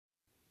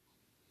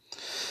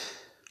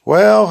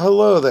Well,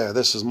 hello there.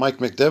 This is Mike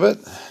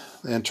McDivitt,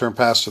 the interim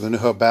pastor of the New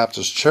Hope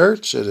Baptist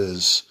Church. It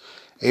is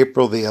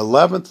April the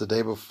 11th, the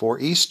day before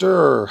Easter,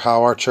 or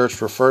how our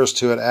church refers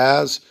to it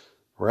as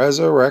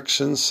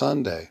Resurrection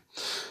Sunday.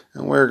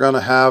 And we're going to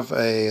have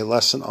a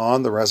lesson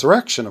on the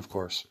resurrection, of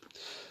course.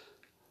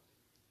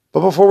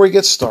 But before we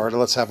get started,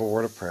 let's have a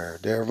word of prayer.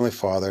 Dear Heavenly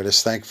Father, I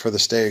just thank you for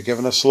this day you've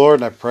given us,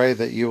 Lord, and I pray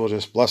that you will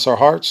just bless our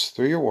hearts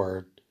through your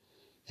word.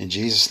 In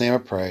Jesus' name I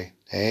pray.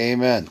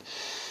 Amen.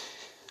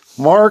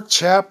 Mark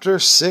chapter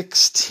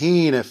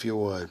 16, if you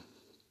would.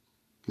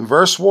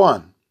 Verse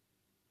 1.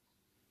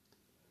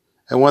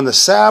 And when the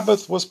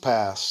Sabbath was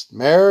past,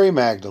 Mary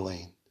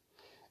Magdalene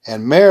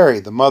and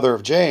Mary, the mother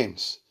of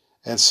James,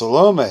 and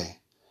Salome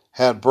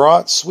had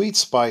brought sweet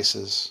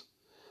spices,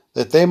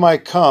 that they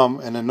might come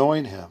and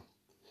anoint him.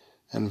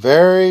 And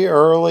very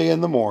early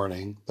in the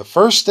morning, the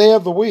first day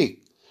of the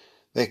week,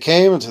 they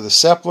came into the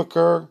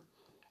sepulchre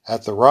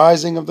at the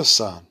rising of the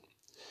sun.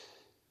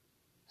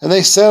 And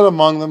they said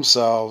among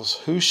themselves,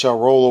 Who shall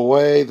roll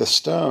away the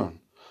stone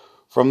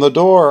from the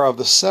door of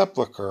the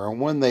sepulchre? And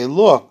when they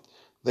looked,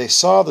 they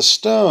saw the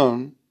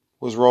stone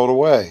was rolled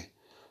away,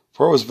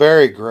 for it was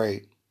very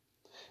great.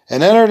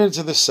 And entered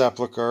into the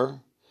sepulchre,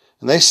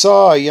 and they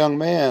saw a young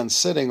man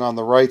sitting on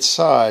the right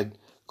side,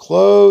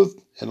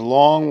 clothed in a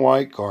long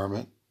white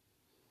garment.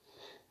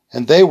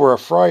 And they were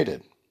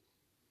affrighted.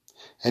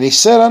 And he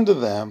said unto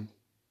them,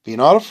 Be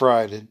not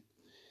affrighted,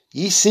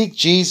 ye seek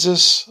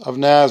Jesus of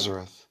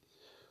Nazareth,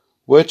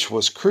 which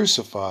was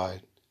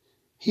crucified.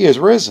 He is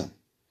risen.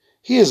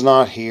 He is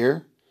not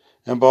here.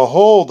 And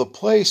behold the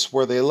place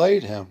where they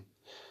laid him.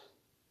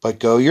 But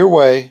go your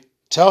way,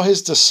 tell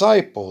his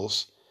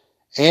disciples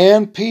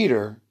and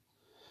Peter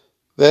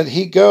that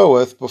he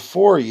goeth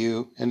before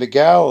you into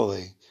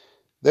Galilee.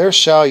 There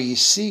shall ye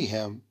see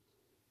him,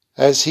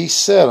 as he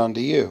said unto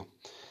you.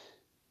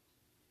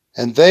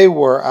 And they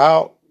went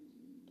out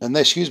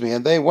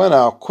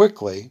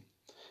quickly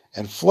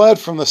and fled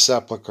from the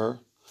sepulchre.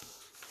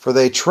 For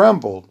they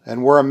trembled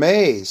and were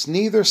amazed,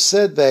 neither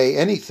said they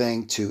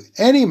anything to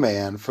any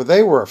man, for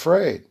they were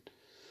afraid.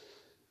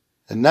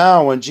 And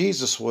now when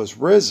Jesus was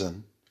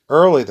risen,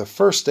 early the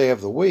first day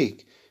of the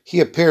week, he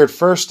appeared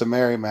first to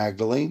Mary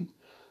Magdalene,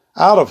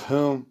 out of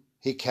whom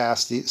he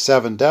cast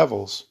 7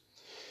 devils.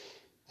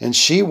 And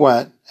she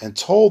went and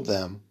told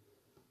them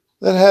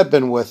that had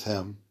been with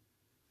him,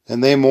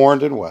 and they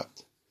mourned and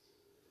wept.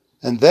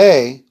 And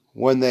they,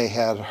 when they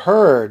had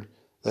heard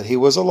that he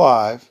was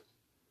alive,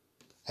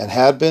 and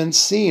had been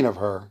seen of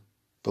her,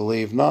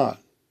 believed not.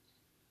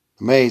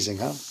 Amazing,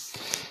 huh?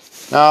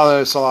 Now,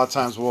 there's a lot of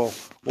times we'll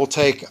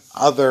take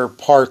other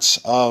parts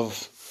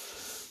of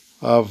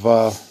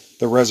the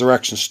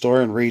resurrection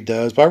story and read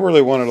those, but I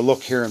really wanted to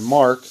look here in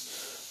Mark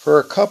for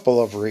a couple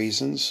of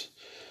reasons.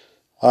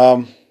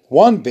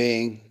 One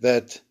being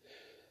that,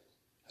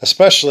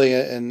 especially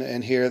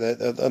in here,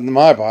 that in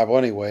my Bible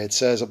anyway, it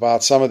says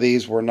about some of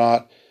these were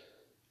not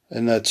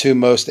in the 2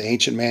 most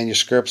ancient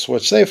manuscripts,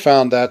 which they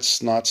found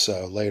that's not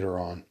so later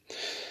on.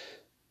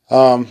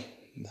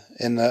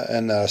 In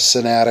the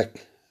Synodic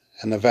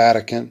and the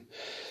Vatican.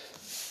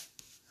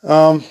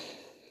 Well,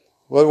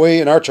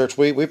 we in our church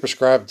we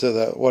prescribe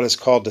to what is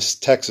called the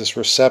Textus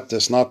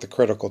Receptus, not the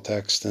critical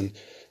text, and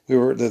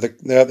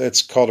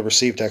it's called a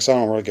received text. I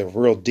don't really get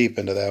real deep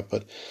into that,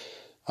 but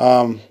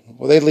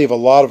they leave a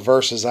lot of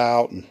verses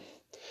out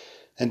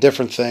and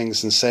different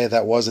things and say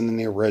that wasn't in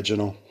the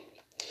original.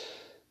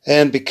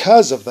 And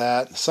because of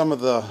that, some of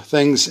the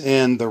things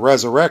in the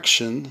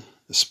resurrection,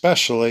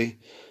 especially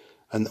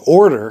an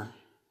order,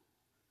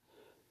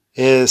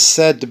 is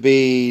said to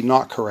be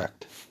not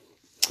correct.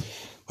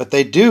 But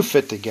they do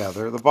fit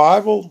together. The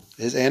Bible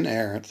is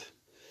inerrant.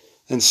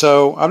 And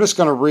so I'm just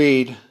going to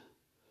read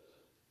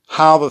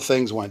how the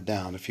things went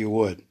down, if you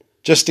would,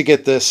 just to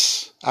get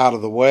this out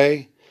of the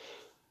way.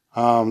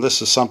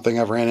 This is something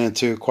I've ran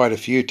into quite a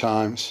few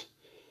times.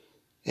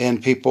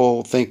 And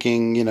people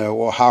thinking,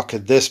 well, how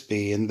could this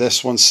be? And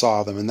this one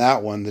saw them, and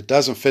that one that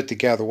doesn't fit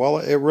together. Well,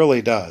 it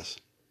really does.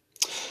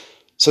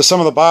 So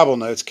some of the Bible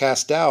notes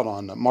cast doubt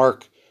on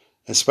Mark,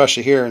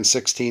 especially here in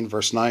 16,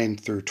 verse 9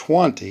 through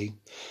 20,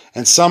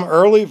 and some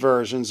early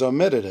versions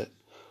omitted it.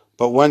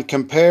 But when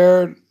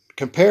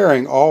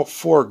comparing all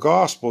 4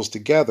 Gospels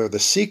together, the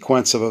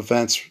sequence of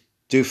events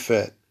do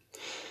fit.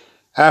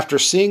 After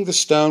seeing the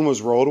stone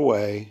was rolled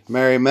away,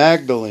 Mary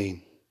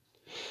Magdalene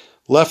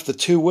left the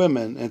 2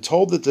 women and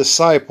told the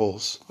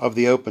disciples of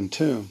the open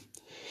tomb.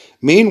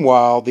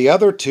 Meanwhile, the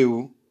other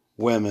 2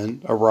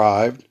 women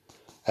arrived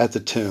at the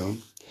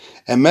tomb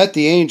and met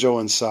the angel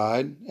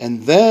inside,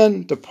 and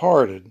then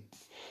departed.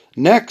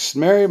 Next,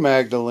 Mary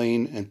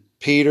Magdalene and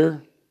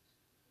Peter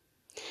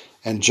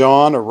and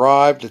John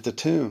arrived at the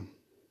tomb.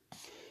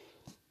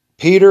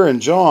 Peter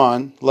and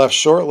John left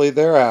shortly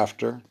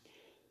thereafter,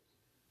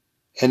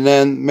 and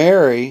then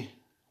Mary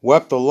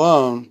wept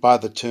alone by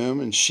the tomb,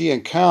 and she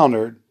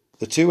encountered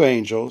the 2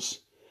 angels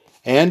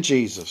and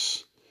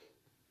Jesus.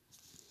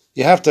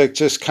 You have to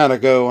just kind of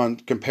go on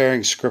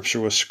comparing Scripture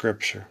with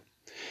Scripture.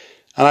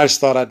 And I just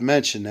thought I'd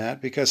mention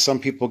that because some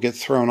people get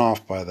thrown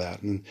off by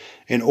that and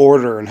in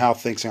order and how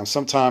things sound.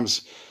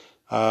 Sometimes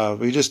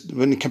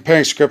when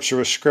comparing Scripture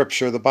with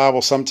Scripture, the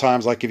Bible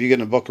sometimes, like if you get in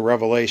the book of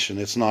Revelation,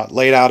 it's not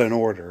laid out in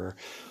order.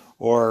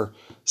 Or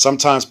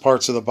sometimes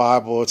parts of the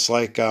Bible, it's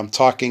like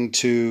talking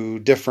to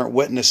different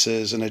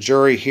witnesses and a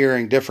jury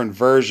hearing different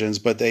versions,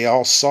 but they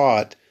all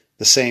saw it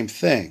the same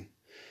thing,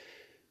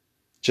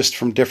 just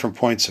from different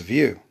points of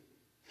view.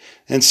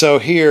 And so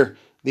here,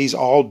 these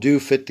all do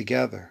fit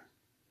together.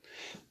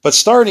 But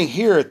starting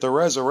here at the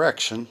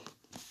resurrection,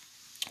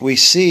 we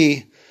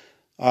see,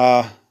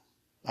 I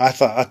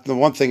thought the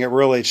one thing that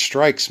really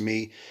strikes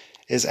me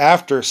is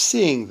after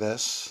seeing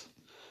this,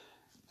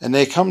 and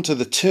they come to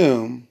the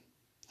tomb,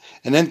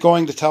 and then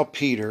going to tell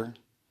Peter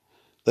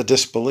the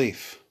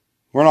disbelief.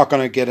 We're not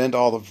going to get into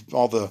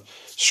all the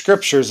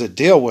scriptures that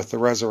deal with the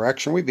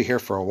resurrection. We'd be here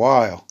for a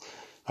while.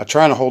 I'm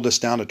trying to hold this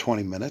down to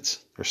 20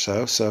 minutes or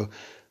so. So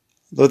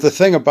the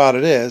thing about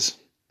it is,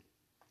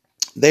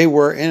 they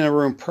were in a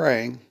room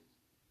praying.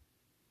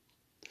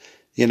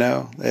 You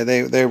know,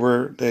 they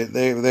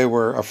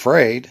were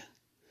afraid,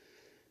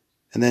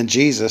 and then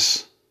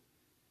Jesus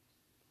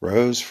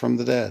rose from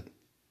the dead.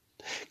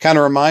 Kind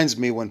of reminds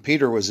me when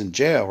Peter was in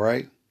jail,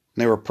 right?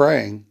 And they were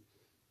praying,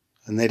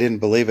 and they didn't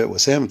believe it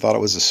was him, thought it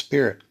was a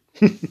spirit.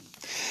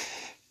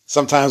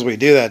 Sometimes we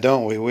do that,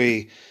 don't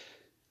we?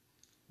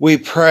 We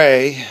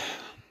pray,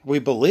 we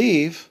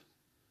believe,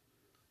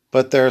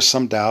 but there's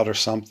some doubt or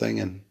something,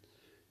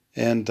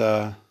 and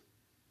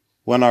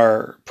when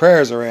our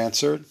prayers are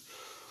answered,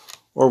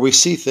 or we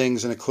see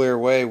things in a clear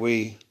way,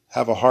 we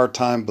have a hard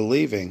time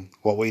believing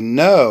what we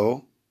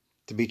know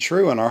to be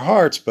true in our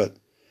hearts, but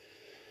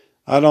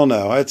I don't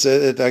know. I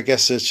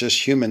guess it's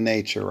just human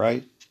nature,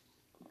 right?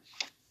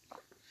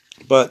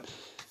 But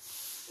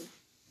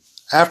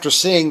after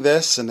seeing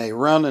this, and they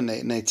run and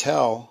they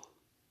tell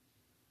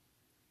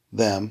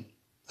them,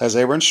 as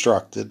they were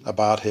instructed,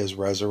 about his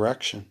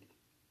resurrection.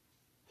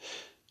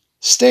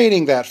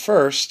 Stating that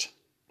first,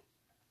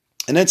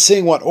 and then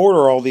seeing what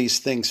order all these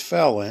things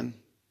fell in,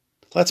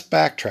 let's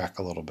backtrack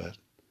a little bit.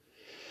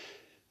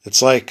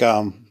 It's like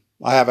I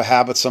have a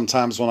habit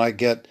sometimes when I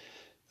get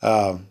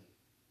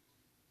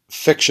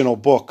fictional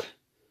book.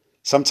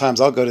 Sometimes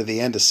I'll go to the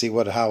end to see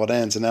how it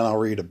ends, and then I'll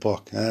read a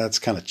book. That's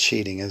kind of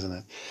cheating, isn't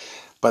it?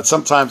 But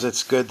sometimes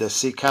it's good to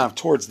see kind of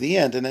towards the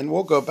end, and then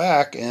we'll go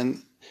back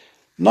and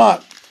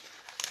not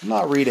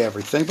read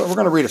everything, but we're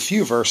going to read a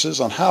few verses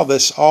on how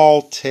this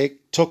all took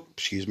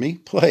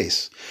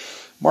place.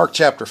 Mark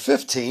chapter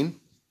 15.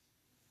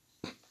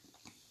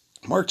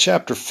 Mark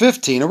chapter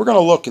 15, and we're going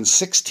to look in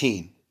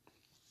 16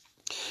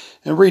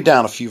 and read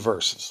down a few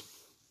verses.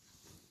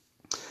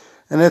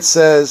 And it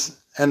says,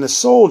 and the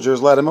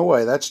soldiers led him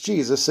away, that's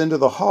Jesus, into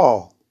the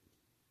hall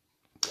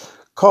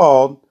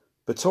called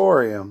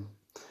Praetorium,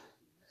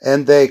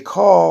 and they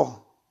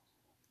call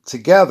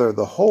together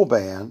the whole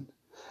band,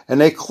 and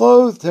they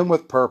clothed him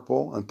with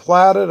purple and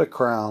plaited a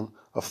crown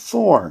of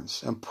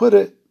thorns and put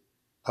it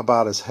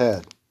about his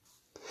head.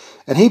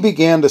 And he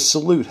began to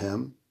salute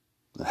him,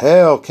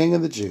 Hail, King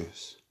of the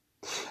Jews!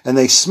 And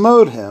they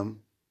smote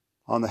him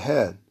on the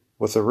head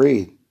with a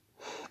reed,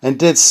 and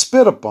did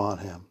spit upon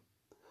him,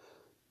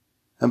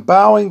 and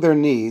bowing their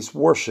knees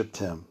worshipped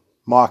him,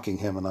 mocking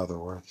him, in other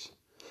words.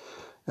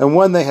 And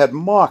when they had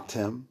mocked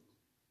him,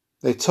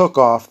 they took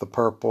off the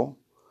purple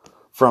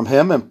from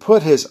him and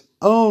put his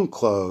own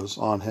clothes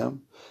on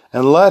him,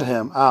 and led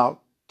him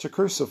out to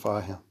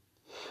crucify him.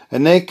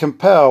 And they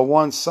compel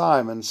one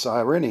Simon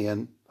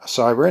Cyrenian,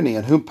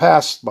 whom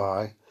passed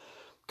by,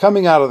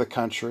 coming out of the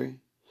country,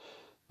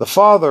 the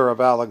father of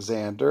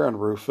Alexander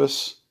and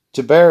Rufus,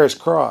 to bear his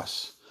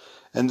cross.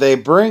 And they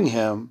bring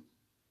him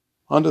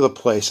unto the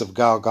place of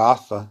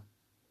Golgotha,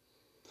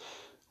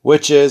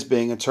 which is,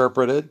 being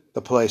interpreted,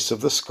 the place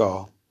of the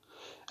skull.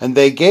 And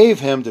they gave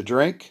him to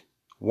drink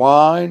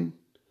wine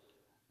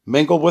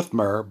mingled with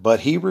myrrh,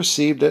 but he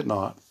received it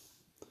not.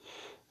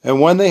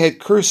 And when they had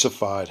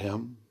crucified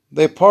him,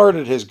 they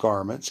parted his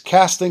garments,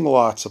 casting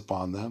lots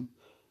upon them,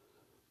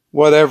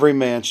 what every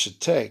man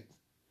should take.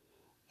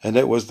 And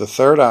it was the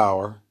third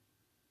hour,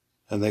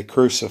 and they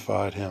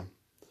crucified him.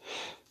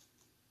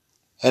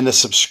 And the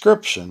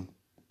subscription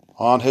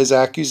on his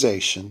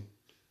accusation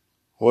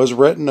was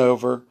written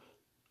over,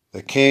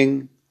 the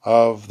King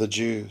of the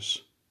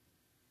Jews.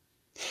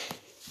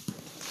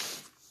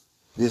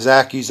 His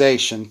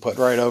accusation put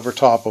right over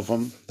top of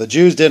him. The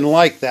Jews didn't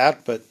like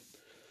that, but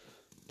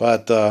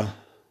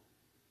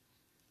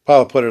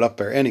Pilate put it up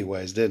there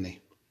anyways, didn't he?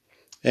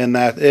 And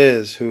that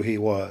is who he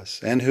was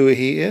and who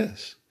he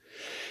is.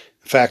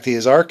 In fact, he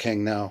is our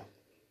king now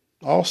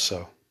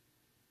also.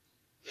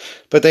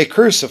 But they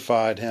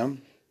crucified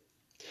him,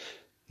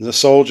 the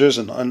soldiers,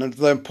 and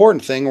the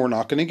important thing, we're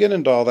not going to get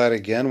into all that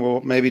again.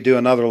 We'll maybe do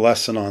another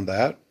lesson on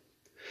that.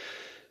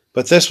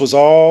 But this was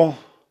all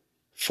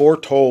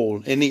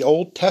foretold in the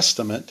Old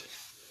Testament.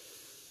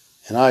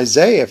 In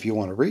Isaiah, if you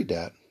want to read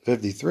that,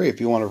 53, if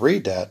you want to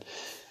read that,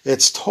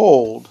 it's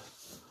told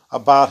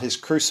about his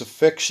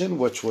crucifixion,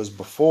 which was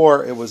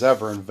before it was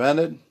ever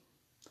invented.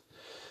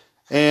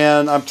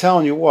 And I'm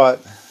telling you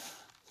what,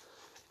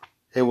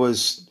 it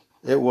was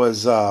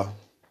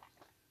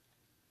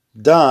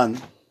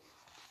done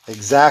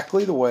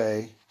exactly the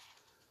way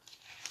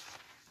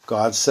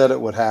God said it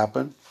would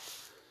happen.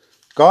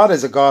 God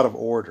is a God of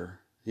order,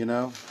 you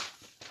know.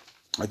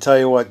 I tell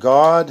you what,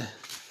 God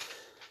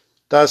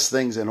does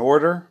things in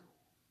order.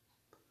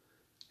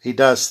 He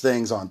does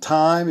things on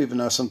time, even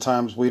though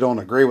sometimes we don't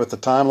agree with the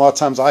time. A lot of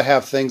times I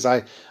have things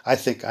I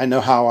think I know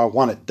how I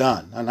want it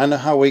done, and I know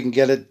how we can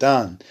get it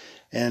done.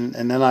 And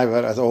then I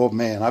thought, oh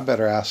man, I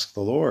better ask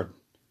the Lord.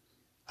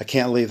 I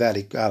can't leave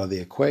that out of the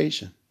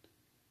equation.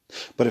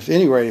 But if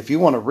you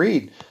want to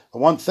read, the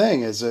one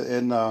thing is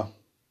in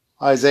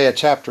Isaiah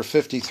chapter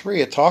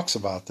 53, it talks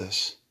about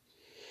this.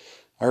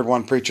 I heard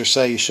one preacher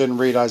say you shouldn't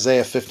read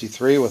Isaiah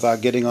 53 without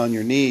getting on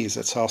your knees.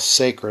 That's how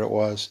sacred it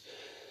was.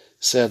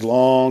 Said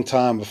long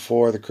time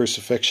before the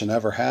crucifixion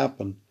ever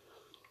happened.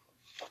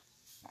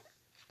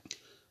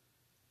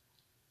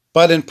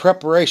 But in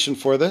preparation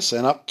for this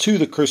and up to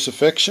the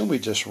crucifixion, we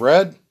just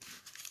read,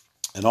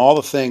 and all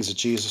the things that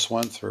Jesus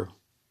went through.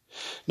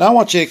 Now I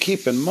want you to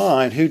keep in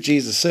mind who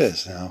Jesus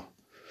is. Now,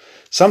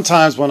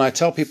 sometimes when I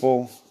tell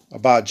people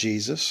about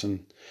Jesus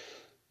and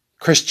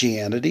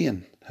Christianity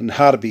and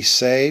how to be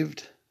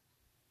saved,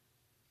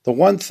 the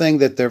one thing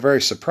that they're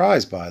very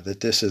surprised by,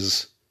 that this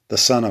is the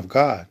Son of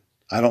God.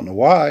 I don't know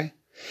why.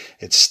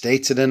 It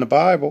states it in the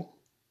Bible.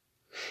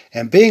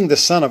 And being the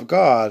Son of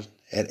God,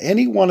 at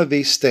any one of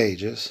these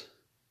stages,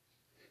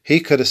 he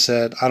could have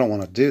said, I don't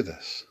want to do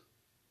this.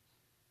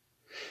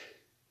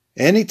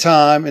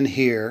 Anytime in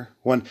here,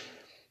 when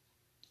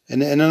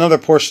in another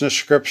portion of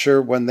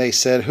Scripture, when they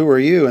said, who are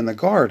you in the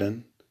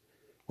garden?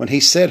 When he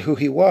said who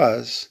he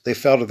was, they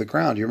fell to the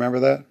ground. You remember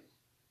that?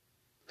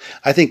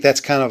 I think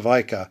that's kind of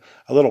like a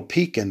little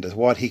peek into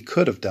what he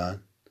could have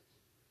done.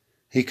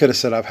 He could have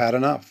said, I've had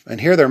enough. And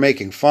here they're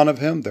making fun of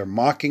him. They're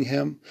mocking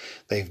him.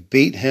 They've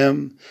beat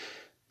him.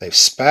 They've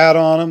spat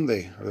on him.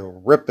 They'll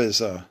rip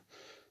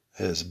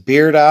his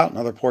beard out.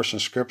 Another portion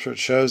of Scripture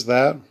shows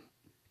that.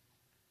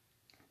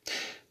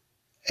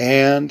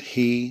 And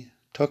he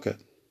took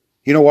it.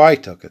 You know why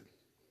he took it,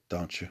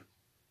 don't you?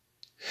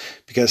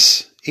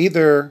 Because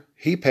either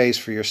he pays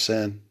for your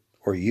sin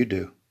or you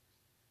do.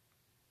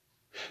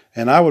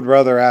 And I would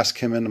rather ask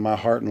him into my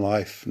heart and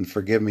life and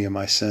forgive me of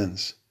my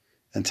sins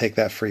and take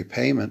that free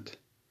payment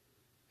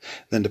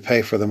than to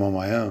pay for them on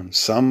my own.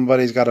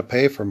 Somebody's got to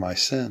pay for my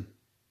sin.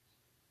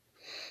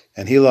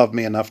 And he loved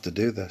me enough to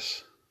do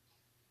this.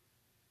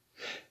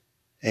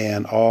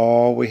 And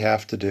all we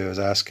have to do is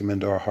ask him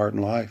into our heart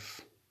and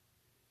life.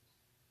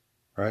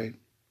 Right?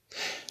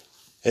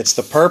 It's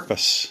the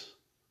purpose.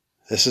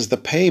 This is the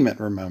payment,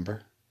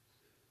 remember.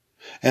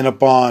 And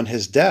upon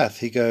his death,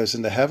 he goes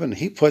into heaven.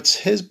 He puts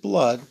his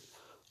blood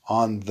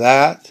on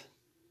that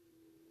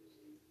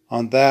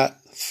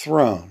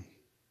throne,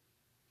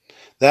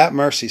 that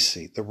mercy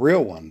seat, the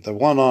real one. The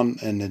one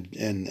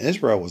in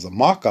Israel was a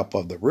mock-up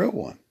of the real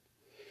one.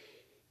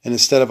 And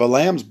instead of a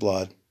lamb's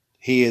blood,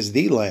 he is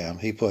the lamb.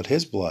 He put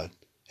his blood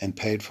and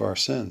paid for our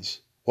sins.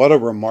 What a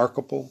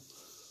remarkable,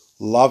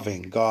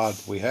 loving God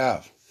we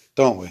have,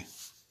 don't we?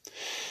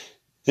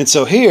 And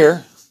so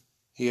here,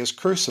 he is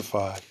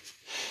crucified.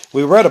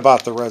 We read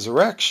about the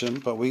resurrection,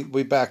 but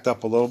we backed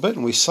up a little bit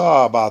and we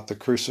saw about the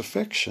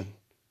crucifixion,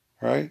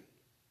 right?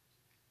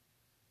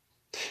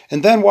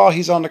 And then while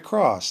he's on the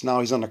cross,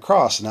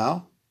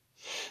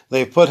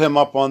 they put him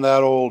up on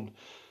that old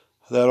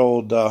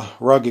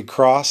rugged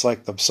cross,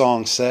 like the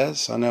song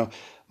says. I know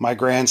my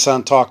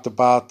grandson talked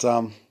about,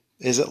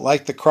 is it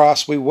like the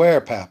cross we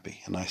wear,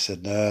 Pappy? And I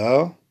said,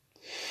 no,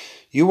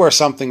 you wear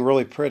something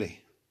really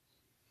pretty.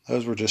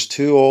 Those were just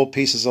two old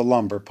pieces of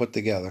lumber put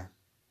together.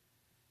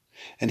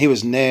 And he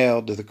was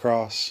nailed to the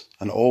cross,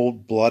 an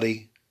old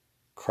bloody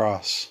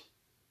cross.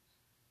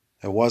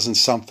 It wasn't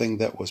something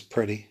that was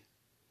pretty.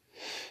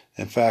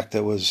 In fact,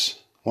 it was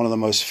one of the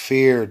most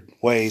feared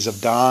ways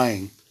of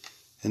dying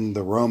in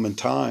the Roman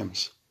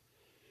times.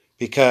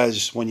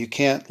 Because when you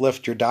can't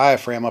lift your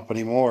diaphragm up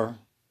anymore,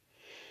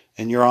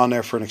 and you're on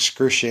there for an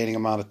excruciating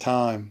amount of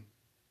time,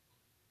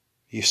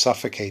 you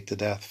suffocate to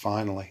death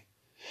finally.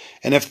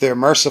 And if they're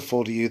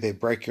merciful to you, they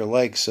break your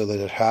legs so that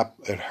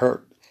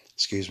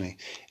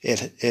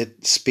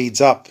it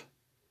speeds up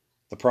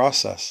the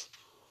process.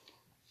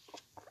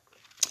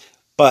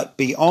 But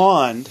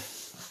beyond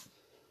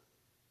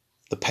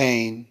the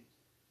pain,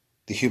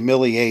 the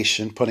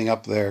humiliation, putting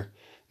up there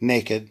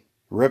naked,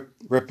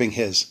 ripping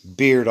his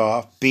beard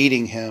off,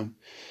 beating him,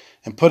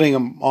 and putting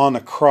him on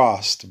a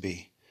cross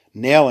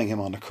nailing him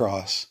on the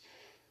cross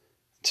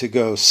to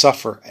go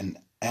suffer an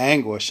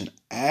anguish and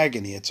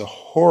agony. It's a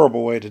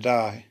horrible way to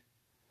die.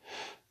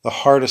 The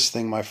hardest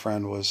thing, my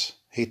friend, was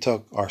he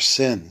took our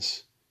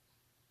sins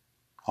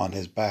on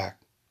his back.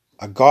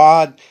 A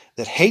God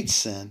that hates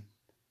sin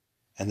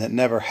and that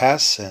never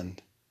has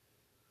sinned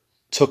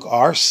took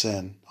our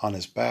sin on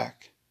his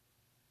back.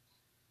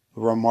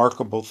 A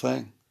remarkable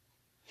thing.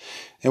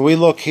 And we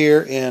look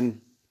here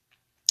in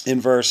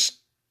verse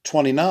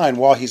 29,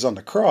 while he's on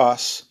the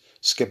cross,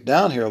 skip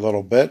down here a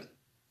little bit.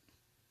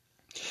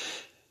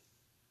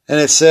 And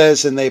it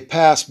says, and they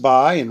passed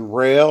by and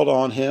railed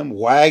on him,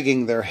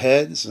 wagging their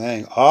heads,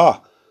 saying,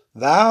 Ah,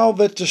 thou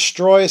that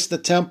destroyest the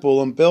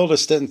temple and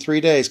buildest it in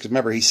 3 days. Because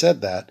remember, he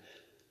said that.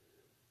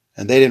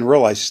 And they didn't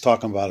realize he's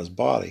talking about his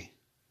body.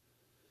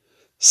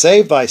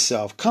 Save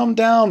thyself, come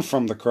down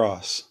from the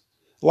cross.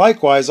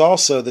 Likewise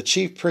also the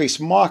chief priests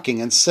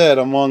mocking and said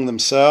among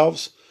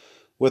themselves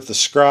with the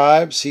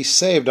scribes, he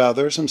saved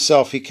others,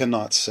 himself he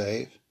cannot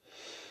save.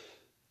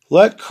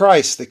 Let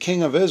Christ, the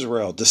King of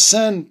Israel,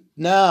 descend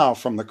now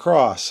from the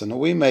cross, and that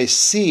we may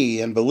see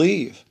and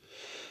believe.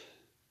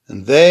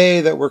 And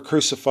they that were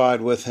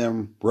crucified with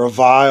him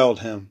reviled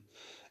him.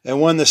 And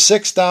when the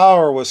 6th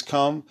hour was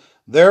come,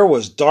 there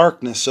was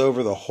darkness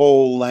over the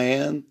whole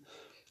land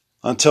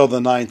until the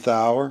 9th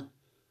hour.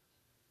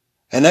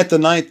 And at the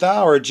 9th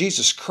hour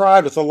Jesus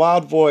cried with a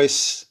loud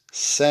voice,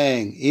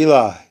 saying,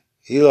 Eli,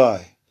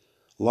 Eli,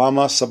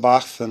 lama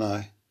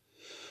sabachthani,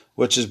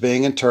 which is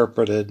being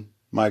interpreted,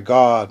 my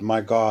God,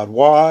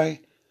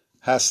 why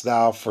hast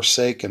thou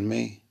forsaken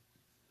me?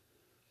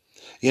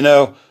 You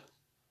know,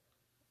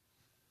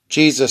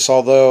 Jesus,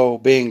 although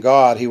being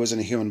God, he was in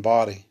a human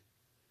body.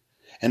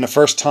 And the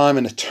first time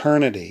in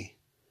eternity,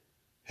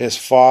 his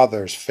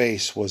Father's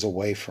face was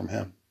away from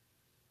him.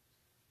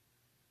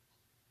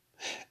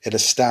 It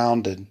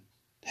astounded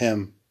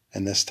him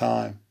in this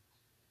time.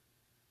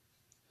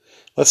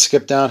 Let's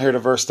skip down here to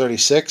verse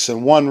 36.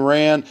 And one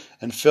ran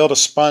and filled a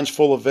sponge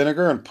full of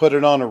vinegar and put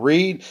it on a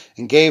reed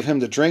and gave him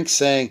to drink,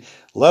 saying,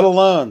 Let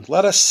alone,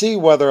 let us see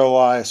whether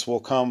Elias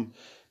will come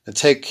and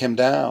take him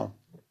down.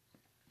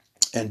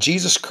 And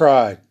Jesus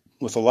cried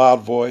with a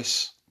loud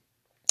voice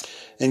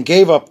and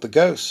gave up the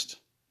ghost.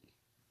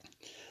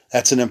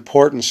 That's an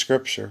important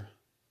scripture.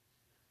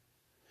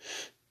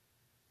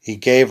 He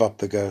gave up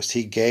the ghost.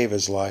 He gave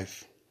his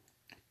life.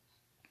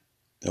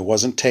 It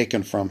wasn't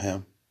taken from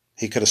him.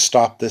 He could have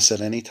stopped this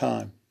at any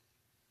time.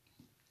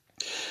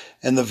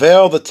 And the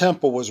veil of the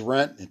temple was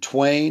rent in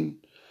twain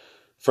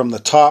from the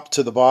top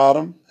to the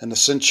bottom. And the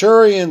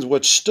centurions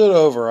which stood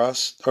over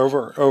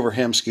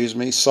him,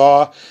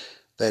 saw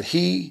that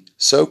he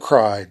so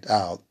cried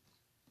out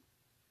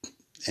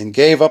and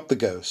gave up the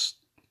ghost.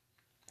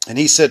 And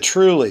he said,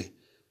 Truly,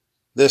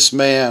 this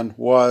man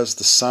was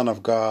the Son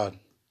of God.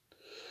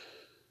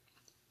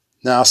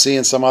 Now, see,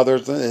 in some other,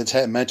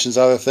 it mentions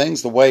other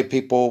things. The way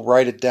people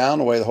write it down,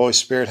 the way the Holy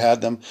Spirit had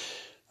them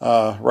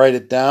write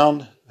it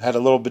down, had a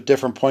little bit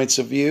different points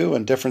of view,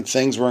 and different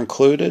things were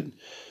included.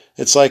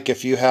 It's like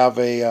if you have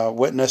a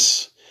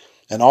witness,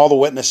 and all the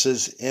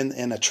witnesses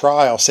in a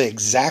trial say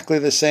exactly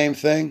the same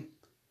thing,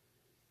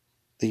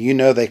 then you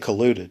know they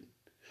colluded.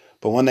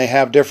 But when they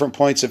have different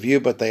points of view,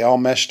 but they all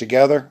mesh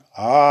together,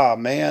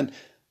 man,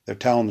 they're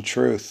telling the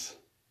truth.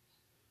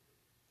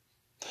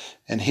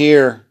 And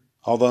here,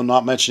 although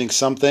not mentioning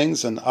some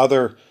things, and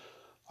other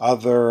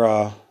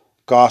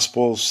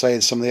Gospels say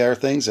some of the other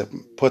things, it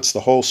puts the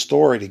whole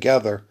story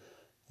together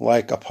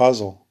like a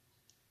puzzle.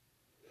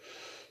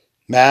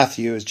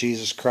 Matthew is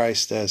Jesus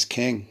Christ as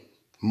King.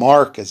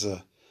 Mark as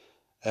a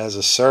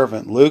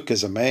servant. Luke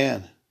as a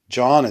man.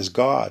 John is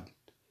God.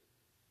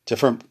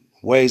 Different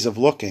ways of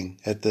looking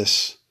at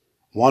this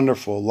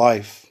wonderful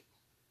life,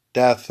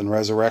 death, and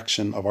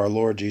resurrection of our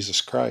Lord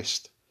Jesus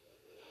Christ.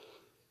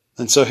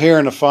 And so here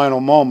in the final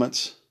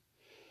moments,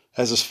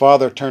 as his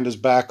Father turned his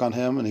back on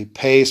him and he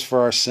pays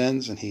for our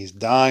sins and he's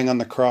dying on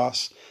the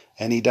cross,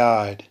 and he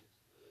died.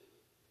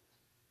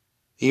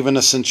 Even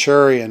a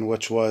centurion,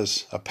 which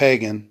was a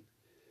pagan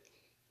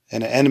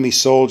and an enemy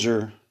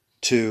soldier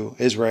to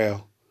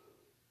Israel,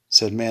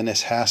 said, man,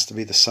 this has to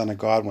be the Son of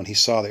God, when he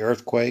saw the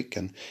earthquake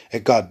and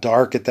it got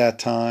dark at that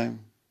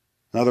time.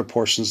 In other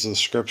portions of the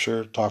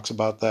scripture talks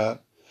about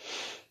that.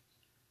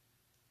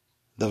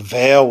 The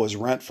veil was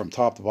rent from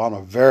top to bottom,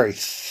 a very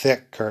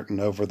thick curtain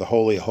over the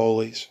Holy of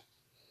Holies,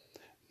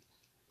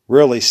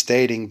 really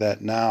stating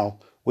that now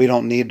we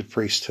don't need the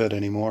priesthood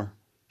anymore.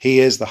 He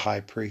is the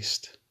high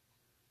priest.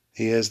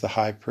 He is the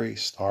high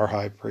priest, our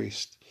high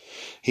priest.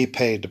 He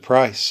paid the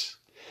price.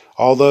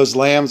 All those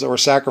lambs that were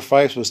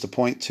sacrificed was to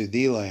point to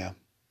the Lamb.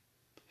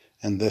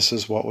 And this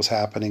is what was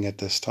happening at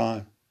this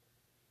time.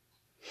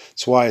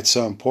 That's why it's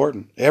so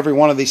important. Every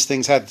one of these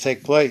things had to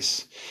take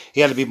place.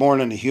 He had to be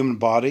born in a human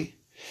body.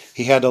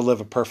 He had to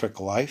live a perfect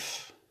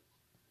life.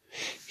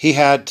 He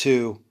had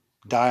to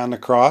die on the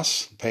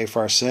cross, pay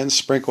for our sins,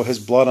 sprinkle his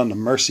blood on the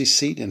mercy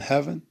seat in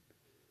heaven.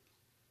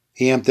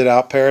 He emptied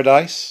out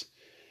paradise,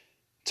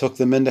 took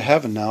them into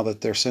heaven now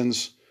that their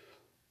sins,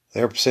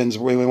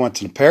 we went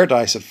to the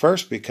paradise at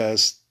first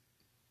because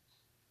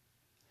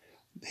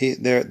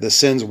the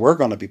sins were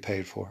going to be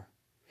paid for.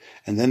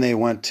 And then they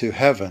went to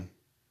heaven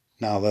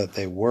now that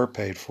they were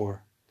paid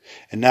for.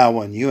 And now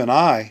when you and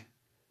I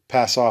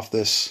pass off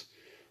this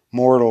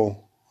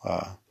mortal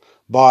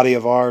body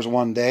of ours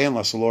one day,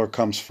 unless the Lord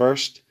comes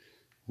first,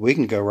 we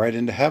can go right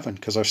into heaven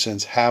because our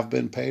sins have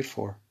been paid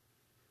for.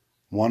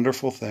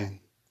 Wonderful thing.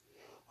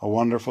 A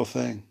wonderful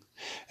thing.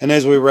 And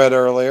as we read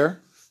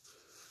earlier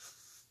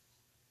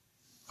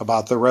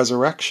about the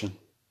resurrection,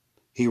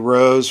 he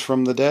rose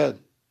from the dead.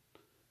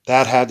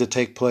 That had to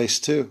take place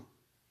too.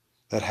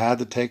 that had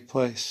to take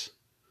place.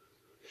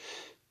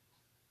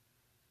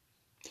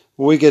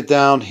 We get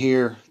down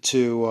here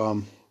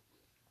to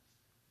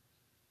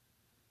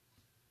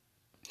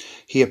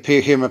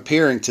him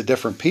appearing to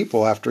different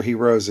people after he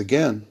rose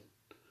again.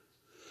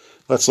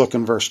 Let's look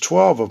in verse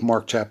 12 of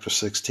Mark chapter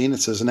 16. It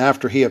says, "And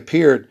after he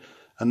appeared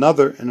in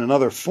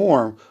another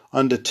form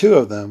unto two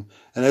of them,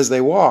 and as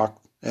they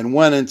walked and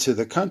went into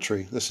the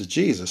country," this is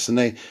Jesus, "and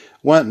they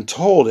went and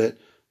told it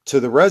to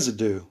the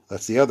residue,"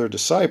 that's the other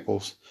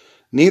disciples,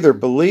 "neither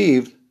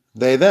believed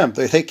they them."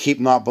 They keep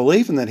not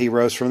believing that he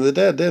rose from the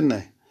dead, didn't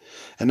they?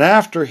 "And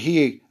after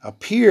he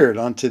appeared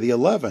unto the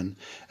 11,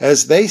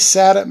 as they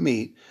sat at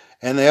meat,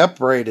 and they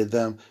upbraided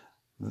them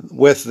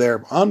with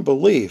their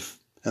unbelief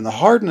and the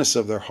hardness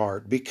of their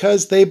heart,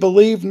 because they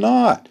believed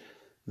not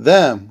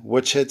them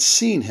which had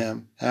seen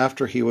him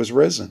after he was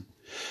risen."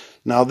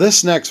 Now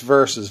this next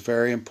verse is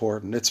very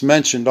important. It's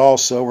mentioned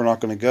also, we're not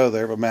going to go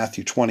there, but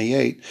Matthew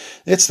 28.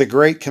 It's the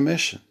Great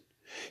Commission.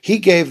 He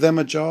gave them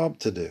a job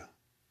to do.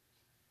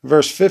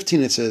 Verse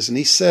 15 it says, "And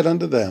he said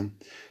unto them,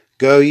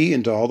 Go ye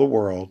into all the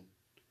world,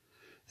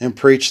 and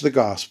preach the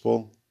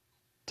gospel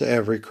to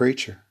every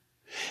creature."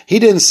 He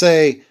didn't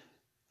say,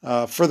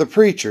 for the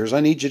preachers, "I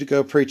need you to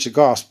go preach the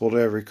gospel to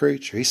every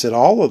creature." He said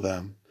all of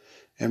them,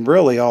 and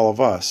really all of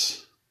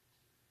us.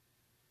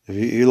 If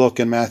you look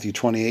in Matthew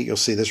 28, you'll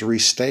see this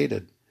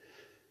restated.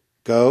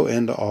 Go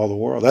into all the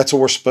world. That's what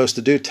we're supposed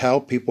to do, tell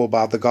people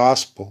about the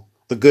gospel.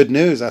 The good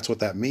news, that's what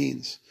that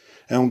means.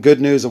 And good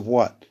news of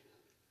what?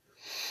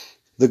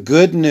 The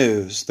good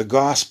news, the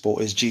gospel,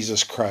 is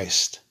Jesus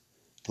Christ.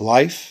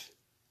 Life,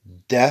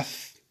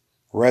 death,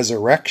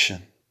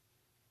 resurrection.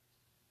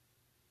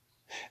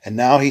 And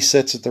now he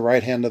sits at the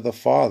right hand of the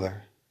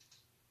Father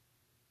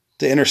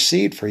to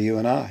intercede for you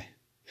and I.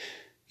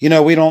 You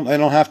know, they don't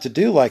have to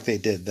do like they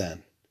did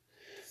then.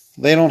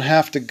 They don't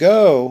have to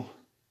go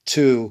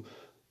to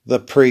the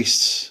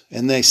priests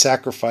and they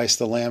sacrifice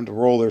the lamb to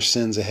roll their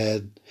sins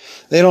ahead.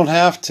 They don't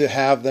have to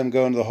have them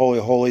go into the Holy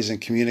of Holies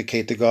and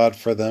communicate to God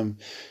for them.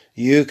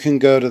 You can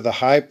go to the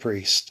high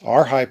priest,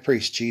 our high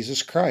priest,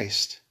 Jesus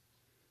Christ,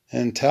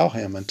 and tell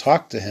him and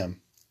talk to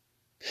him.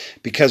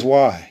 Because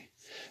why?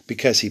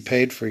 Because he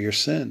paid for your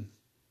sin.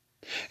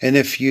 And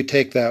if you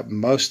take that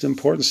most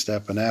important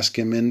step and ask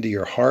him into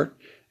your heart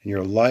and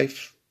your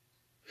life,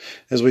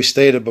 as we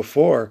stated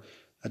before,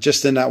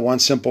 just in that one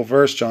simple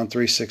verse, John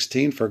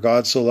 3:16, "For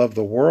God so loved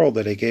the world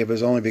that he gave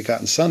his only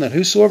begotten Son, that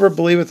whosoever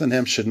believeth in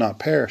him should not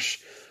perish,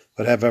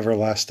 but have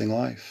everlasting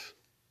life."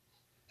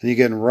 And you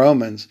get in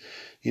Romans,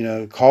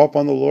 call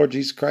upon the Lord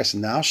Jesus Christ,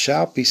 and thou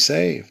shalt be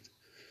saved.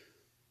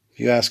 If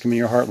you ask him in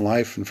your heart and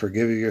life and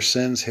forgive you your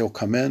sins, he'll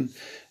come in,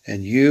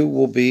 and you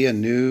will be a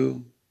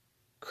new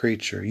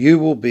creature. You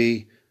will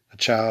be a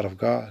child of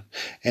God.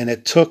 And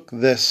it took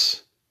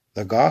this,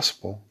 the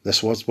gospel,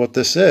 this was what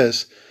this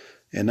is,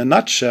 in a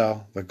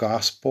nutshell, the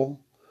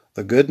gospel,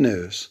 the good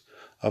news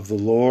of the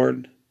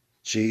Lord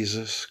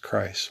Jesus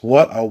Christ.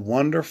 What a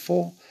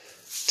wonderful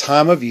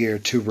time of year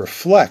to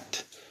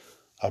reflect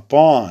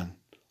upon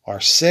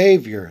our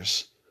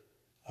Savior's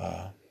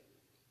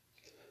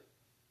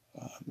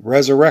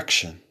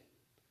resurrection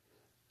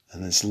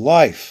and his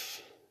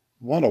life.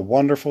 What a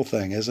wonderful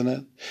thing, isn't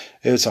it?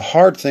 It's a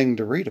hard thing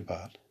to read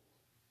about,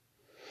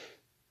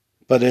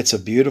 but it's a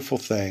beautiful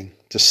thing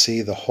to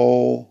see the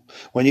whole.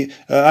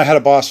 I had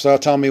a boss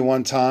tell me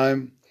one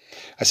time,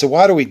 I said,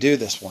 "Why do we do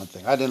this one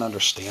thing?" I didn't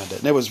understand it,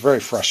 and it was very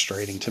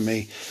frustrating to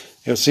me.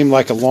 It seemed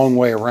like a long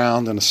way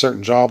around in a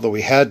certain job that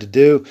we had to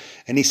do.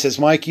 And he says,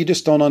 "Mike, you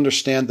just don't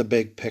understand the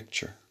big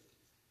picture."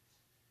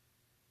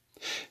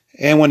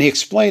 And when he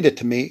explained it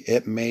to me,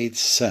 it made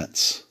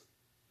sense.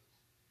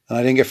 And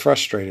I didn't get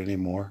frustrated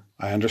anymore.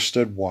 I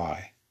understood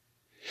why.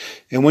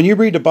 And when you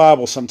read the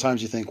Bible,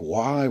 sometimes you think,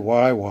 why?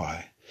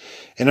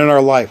 And in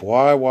our life,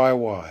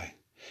 why?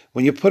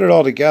 When you put it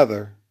all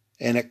together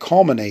and it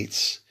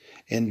culminates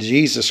in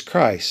Jesus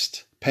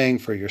Christ paying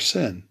for your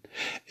sin,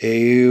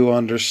 you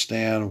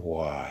understand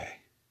why.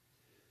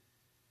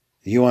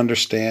 You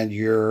understand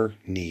your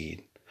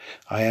need.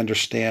 I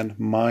understand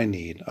my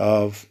need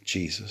of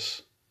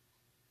Jesus.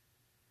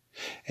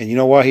 And you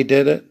know why he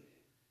did it?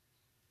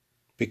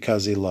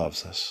 Because he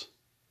loves us.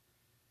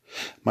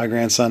 My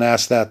grandson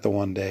asked that the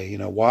one day,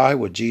 why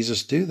would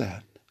Jesus do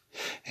that?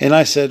 And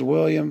I said,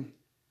 "William,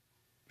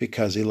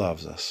 because he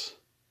loves us."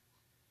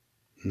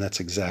 And that's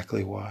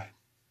exactly why.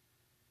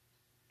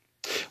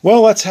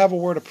 Well, let's have a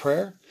word of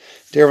prayer.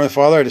 Dear Heavenly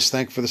Father, I just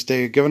thank you for this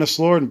day you've given us,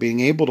 Lord, and being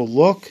able to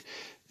look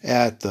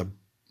at the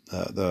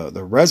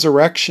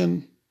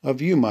resurrection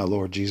of you, my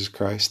Lord Jesus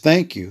Christ.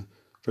 Thank you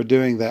for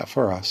doing that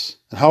for us.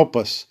 And help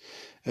us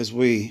as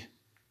we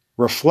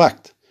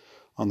reflect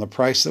on the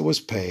price that was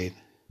paid.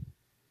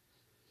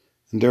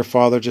 And dear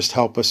Father, just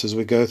help us as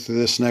we go through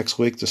this next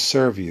week to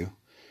serve you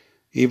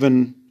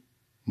even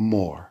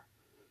more,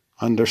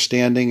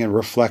 understanding and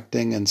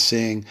reflecting and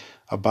seeing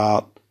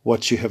about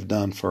what you have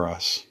done for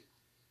us.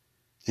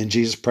 In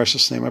Jesus'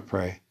 precious name I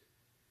pray.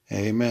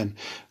 Amen.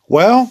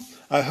 Well,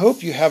 I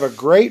hope you have a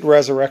great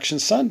Resurrection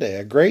Sunday,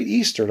 a great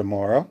Easter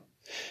tomorrow.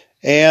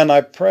 And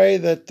I pray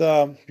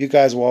that you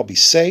guys will all be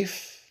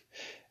safe.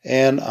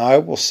 And I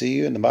will see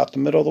you in about the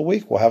middle of the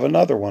week. We'll have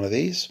another one of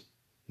these.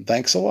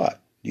 Thanks a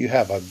lot. You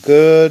have a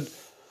good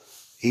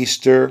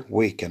Easter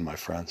weekend, my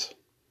friends.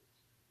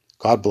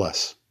 God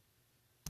bless.